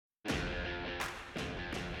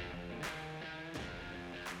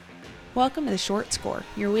Welcome to The Short Score,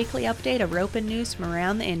 your weekly update of roping news from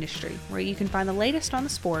around the industry, where you can find the latest on the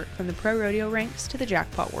sport from the pro rodeo ranks to the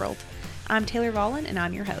jackpot world. I'm Taylor Vollen, and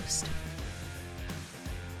I'm your host.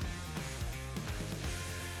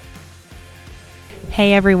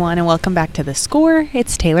 Hey everyone, and welcome back to The Score.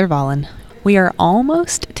 It's Taylor Vollen. We are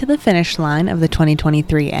almost to the finish line of the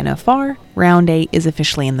 2023 NFR. Round 8 is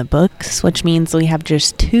officially in the books, which means we have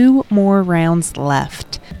just 2 more rounds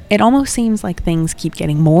left. It almost seems like things keep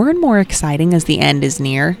getting more and more exciting as the end is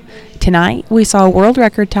near. Tonight, we saw a world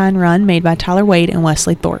record time run made by Tyler Wade and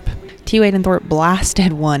Wesley Thorp. T-Wade and Thorp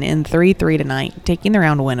blasted one in 3-3 tonight, taking the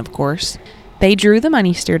round win, of course. They drew the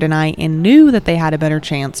money steer tonight and knew that they had a better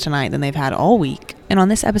chance tonight than they've had all week. And on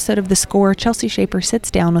this episode of The Score, Chelsea Shaper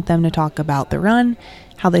sits down with them to talk about the run,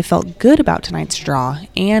 how they felt good about tonight's draw,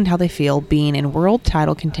 and how they feel being in world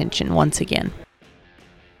title contention once again.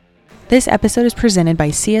 This episode is presented by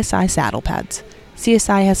CSI Saddle Pads.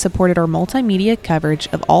 CSI has supported our multimedia coverage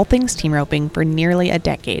of all things team roping for nearly a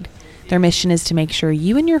decade. Their mission is to make sure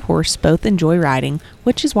you and your horse both enjoy riding,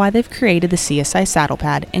 which is why they've created the CSI Saddle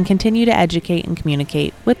Pad and continue to educate and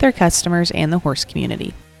communicate with their customers and the horse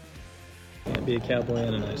community. Be a cowboy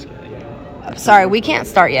and a nice guy. Yeah. Sorry, we can't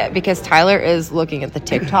start yet because Tyler is looking at the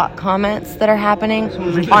TikTok comments that are happening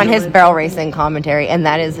on his barrel racing commentary, and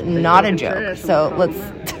that is not a joke. So let's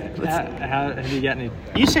How have you got any?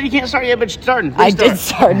 You said you can't start yet, but you're starting. I did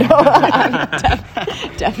start. No, I'm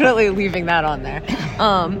definitely leaving that on there.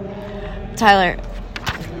 Tyler,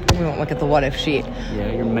 we won't look at the what if sheet.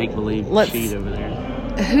 Yeah, your make-believe sheet over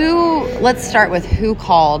there. Let's start with who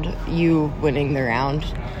called you winning the round,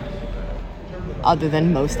 other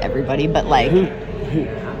than most everybody, but like... Who?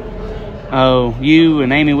 Oh, you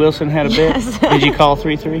and Amy Wilson had a Yes. bet? Did you call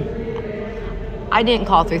 3-3? I didn't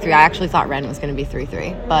call 3-3. I actually thought Ren was going to be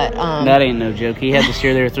 3-3, but... That ain't no joke. He had to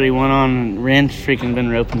steer there 3-1 on, and Ren's freaking been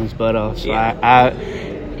roping his butt off. So yeah.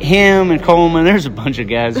 Him and Coleman, there's a bunch of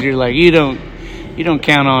guys. You're like, you don't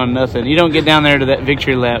count on nothing. You don't get down there to that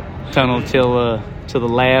victory lap tunnel till the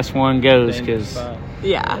last one goes, because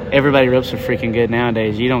everybody ropes so freaking good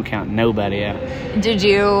nowadays. You don't count nobody out. Did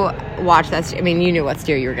you watch that? I mean, you knew what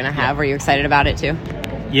steer you were going to have. Were you excited about it too?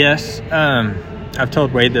 Yes. I've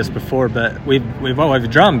told Wade this before, but we've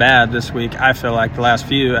drawn bad this week, I feel like, the last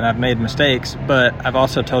few, and I've made mistakes. But I've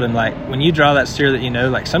also told him, like, when you draw that steer that you know,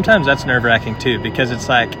 like, sometimes that's nerve-wracking too, because it's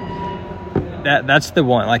like that's the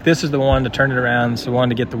one. Like, this is the one to turn it around. It's the one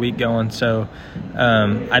to get the week going. So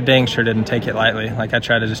I dang sure didn't take it lightly. Like, I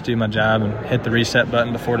tried to just do my job and hit the reset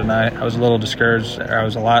button before tonight. I was a lot discouraged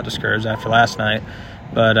after last night,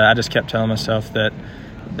 but I just kept telling myself that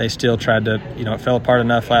they still tried to, it fell apart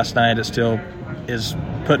enough last night. It still is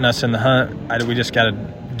putting us in the hunt. We just got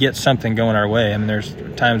to get something going our way. I mean, there's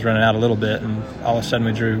times running out a little bit, and all of a sudden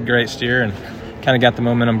we drew a great steer and kind of got the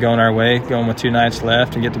momentum going our way, going with 2 nights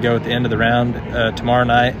left, and get to go at the end of the round tomorrow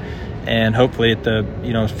night, and hopefully at the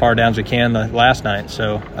as far down as we can the last night.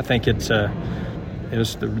 So I think it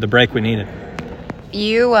was the break we needed.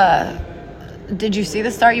 You did you see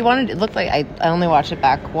the start you wanted? It looked like I only watched it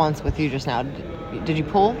back once with you just now. Did you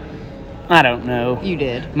pull? I don't know. You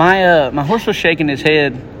did. My horse was shaking his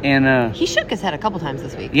head, and he shook his head a couple times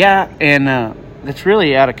this week. Yeah, and that's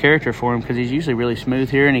really out of character for him because he's usually really smooth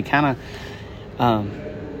here, and he kind of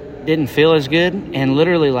didn't feel as good. And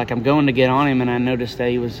literally, like, I'm going to get on him, and I noticed that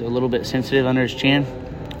he was a little bit sensitive under his chin,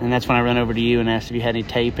 and that's when I run over to you and asked if you had any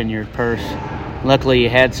tape in your purse. Luckily, you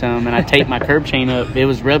had some, and I taped my curb chain up. It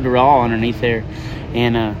was rubbed raw underneath there,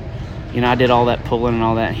 and I did all that pulling and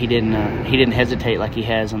all that. He didn't hesitate like he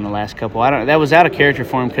has on the last couple. That was out of character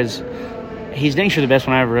for him because he's dang sure the best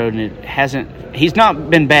one I ever rode, and he's not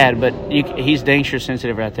been bad, but he's dang sure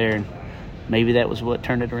sensitive right there, and maybe that was what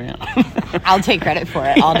turned it around. I'll take credit for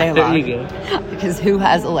it all day long. There you go. Because who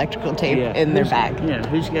has electrical tape in their bag? Yeah,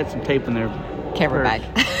 who's got some tape in their camera purse?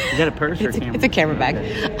 Bag? Is that a purse or a camera? It's a camera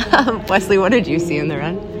bag. Wesley, what did you see in the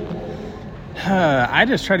run? I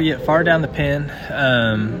just tried to get far down the pin.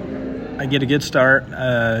 I get a good start.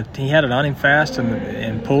 He had it on him fast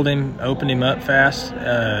and pulled him, opened him up fast.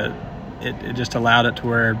 It just allowed it to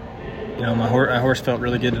where, my horse felt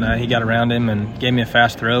really good tonight. He got around him and gave me a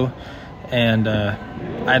fast throw. And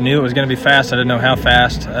I knew it was going to be fast. I didn't know how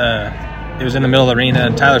fast. It was in the middle of the arena,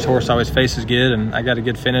 and Tyler's horse always faces good, and I got a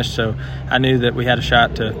good finish. So I knew that we had a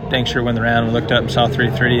shot to dang sure win the round. We looked up and saw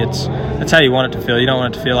 3-3. That's how you want it to feel. You don't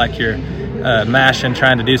want it to feel like you're mashing,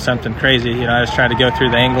 trying to do something crazy. I just tried to go through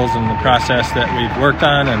the angles and the process that we've worked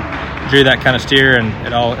on and drew that kind of steer, and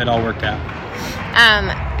it all worked out.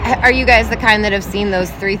 Are you guys the kind that have seen those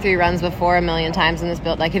 3-3 runs before a million times in this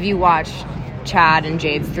build? Like, have you watched Chad and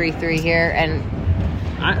Jade's 3-3 here? And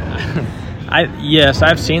Yes,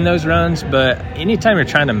 I've seen those runs, but anytime you're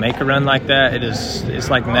trying to make a run like that, it's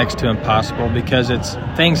like next to impossible because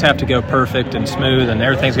things have to go perfect and smooth and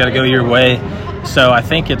everything's got to go your way. So I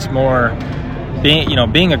think it's more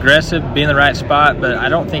being aggressive, being in the right spot, but I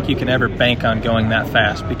don't think you can ever bank on going that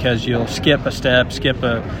fast because you'll skip a step,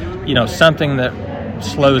 something that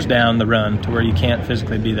slows down the run to where you can't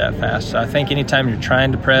physically be that fast. So I think anytime you're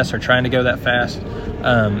trying to press or trying to go that fast,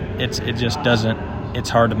 it's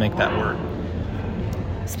hard to make that work.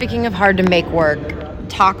 Speaking of hard to make work,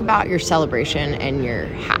 talk about your celebration and your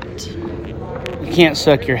hat. You can't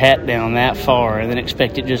suck your hat down that far and then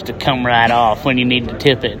expect it just to come right off when you need to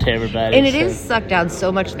tip it to everybody. And it is sucked down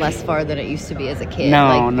so much less far than it used to be as a kid.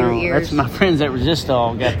 No. That's my friends at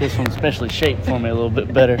Resistol got this one specially shaped for me a little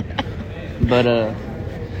bit better. But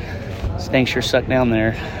this thing sure sucked down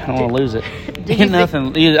there. I don't want to lose it.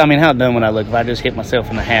 How dumb would I look if I just hit myself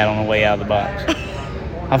in the hat on the way out of the box?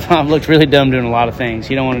 I've looked really dumb doing a lot of things.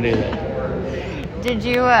 You don't want to do that.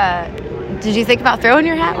 Did you think about throwing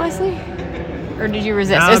your hat, Wesley? Or did you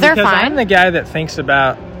resist? No, Is there a because fine? I'm the guy that thinks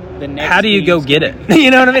about how do you go get it?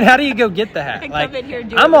 You know what I mean? How do you go get the hat? Like,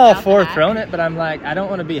 I'm all for throwing it, but I'm like, I don't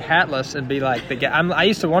want to be hatless and be like the guy. I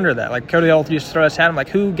used to wonder that. Like, Cody Old used to throw his hat. I'm like,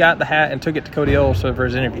 who got the hat and took it to Cody Old for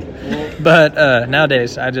his interview? But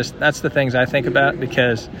nowadays, that's the things I think about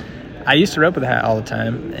because I used to rope with a hat all the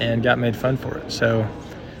time and got made fun for it. So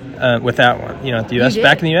without one, at the U.S.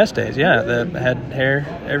 back in the U.S. days, that had hair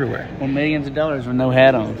everywhere. Well, millions of dollars with no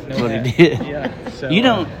hat on. That's what he did. Yeah. So, you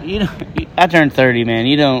don't. I turned 30, man.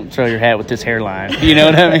 You don't throw your hat with this hairline. You know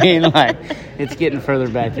what I mean? Like, it's getting further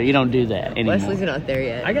back there. You don't do that anymore. Wesley's not there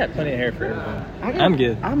yet. I got plenty of hair for everything. I'm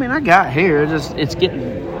good. I got hair. It's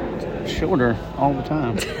getting shorter all the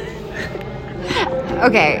time.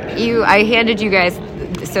 Okay, I handed you guys.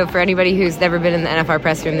 So for anybody who's never been in the NFR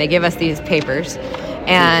press room, they give us these papers.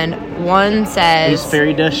 And one says... These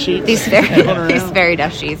fairy dust sheets? These fairy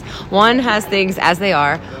dust sheets. One has things as they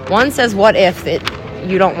are. One says, what if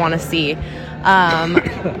you don't want to see. Are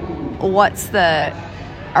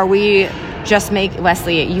we just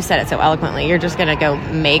Wesley, you said it so eloquently, you're just going to go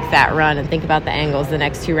make that run and think about the angles the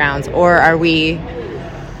next 2 rounds? Or are we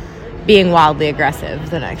being wildly aggressive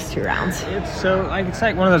the next 2 rounds? It's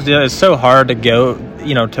like one of those deals. It's so hard to go,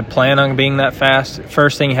 to plan on being that fast.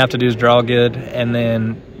 First thing you have to do is draw good, and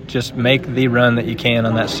then just make the run that you can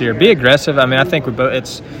on that steer. Be aggressive. I think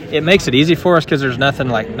it makes it easy for us because there's nothing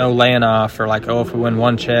like no laying off or like, if we win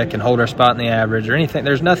one check and hold our spot in the average or anything.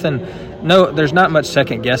 There's not much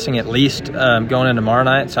second guessing at least going into tomorrow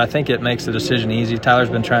night. So I think it makes the decision easy. Tyler's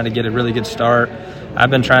been trying to get a really good start. I've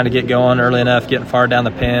been trying to get going early enough, getting far down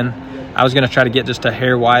the pin. I was going to try to get just a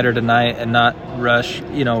hair wider tonight and not rush,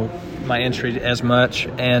 my entry as much.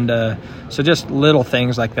 And so just little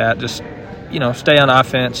things like that. Just, stay on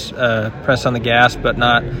offense, press on the gas, but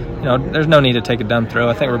not, there's no need to take a dumb throw.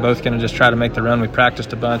 I think we're both going to just try to make the run we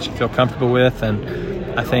practiced a bunch and feel comfortable with.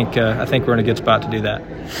 And I think we're in a good spot to do that.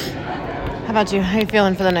 How about you? How are you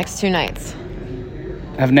feeling for the next 2 nights?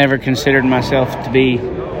 I've never considered myself to be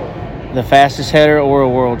the fastest header or a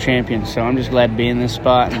world champion, so I'm just glad to be in this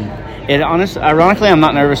spot. And ironically, I'm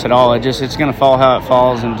not nervous at all. It's going to fall how it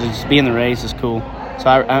falls, and just be in the race is cool. So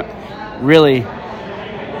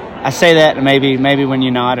I say that, and maybe when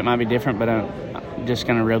you nod, it might be different, but I'm just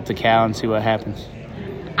going to rope the cow and see what happens.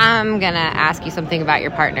 I'm going to ask you something about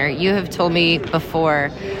your partner. You have told me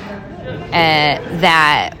before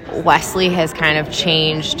that Wesley has kind of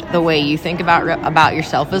changed the way you think about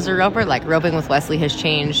yourself as a roper. Like, roping with Wesley has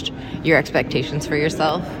changed your expectations for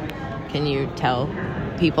yourself. Can you tell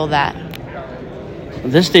people that?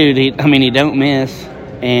 This dude, he don't miss,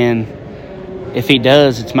 and if he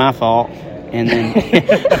does, it's my fault. And then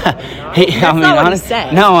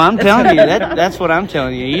no, I'm telling you that's what I'm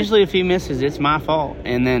telling you. Usually, if he misses, it's my fault,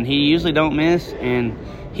 and then he usually don't miss, and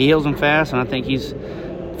he heals them fast. And I think he's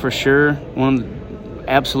for sure one of the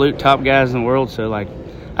absolute top guys in the world. So,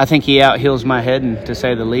 I think he out heals my head, to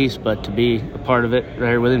say the least. But to be a part of it right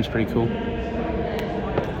here with him is pretty cool.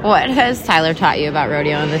 What has Tyler taught you about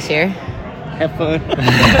rodeoing this year? Have fun.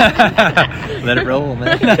 Let it roll,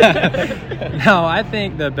 man. No, I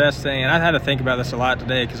think the best thing, and I had to think about this a lot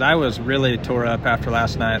today because I was really tore up after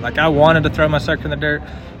last night. I wanted to throw my sucker in the dirt,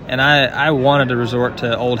 and I wanted to resort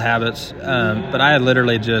to old habits, but I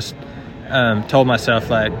literally just told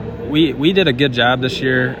myself, we did a good job this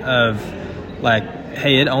year of,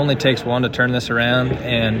 hey, it only takes one to turn this around.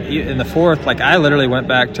 And in the fourth, I literally went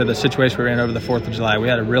back to the situation we were in over the 4th of July. We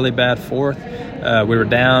had a really bad fourth. We were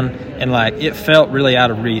down, and it felt really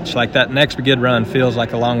out of reach. That next good run feels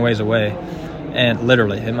like a long ways away. And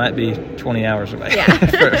literally, it might be 20 hours away. Yeah.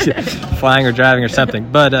 Flying or driving or something.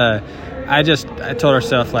 But I told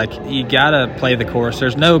ourselves, like, you got to play the course.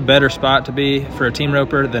 There's no better spot to be for a team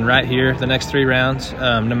roper than right here the next 3 rounds,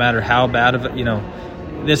 no matter how bad of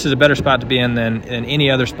it, this is a better spot to be in than in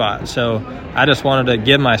any other spot. So I just wanted to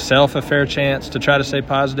give myself a fair chance to try to stay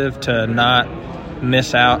positive, to not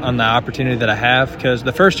miss out on the opportunity that I have. Because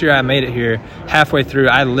the first year I made it here, halfway through,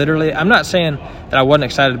 I'm not saying that I wasn't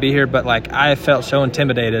excited to be here, but like I felt so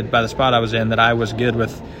intimidated by the spot I was in that I was good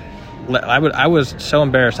with. I was so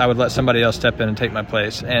embarrassed I would let somebody else step in and take my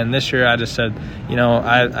place. And this year I just said,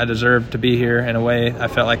 I deserve to be here. In a way, I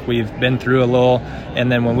felt like we've been through a lull,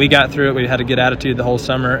 and then when we got through it, we had a good attitude the whole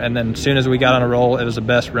summer. And then as soon as we got on a roll, it was the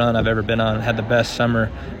best run I've ever been on. Had the best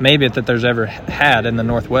summer maybe that there's ever had in the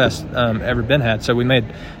Northwest, ever been had. So we made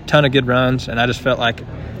a ton of good runs, and I just felt like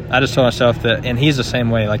I just told myself that, and he's the same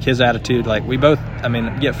way, like his attitude, like we both,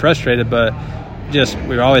 get frustrated, but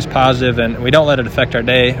we're always positive, and we don't let it affect our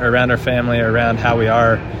day or around our family or around how we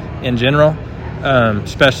are in general,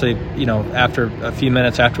 especially, after a few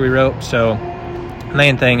minutes after we rope. So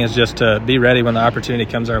main thing is just to be ready when the opportunity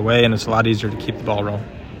comes our way, and it's a lot easier to keep the ball rolling.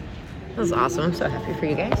 That was awesome. I'm so happy for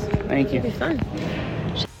you guys. Thank you. It'll be fun.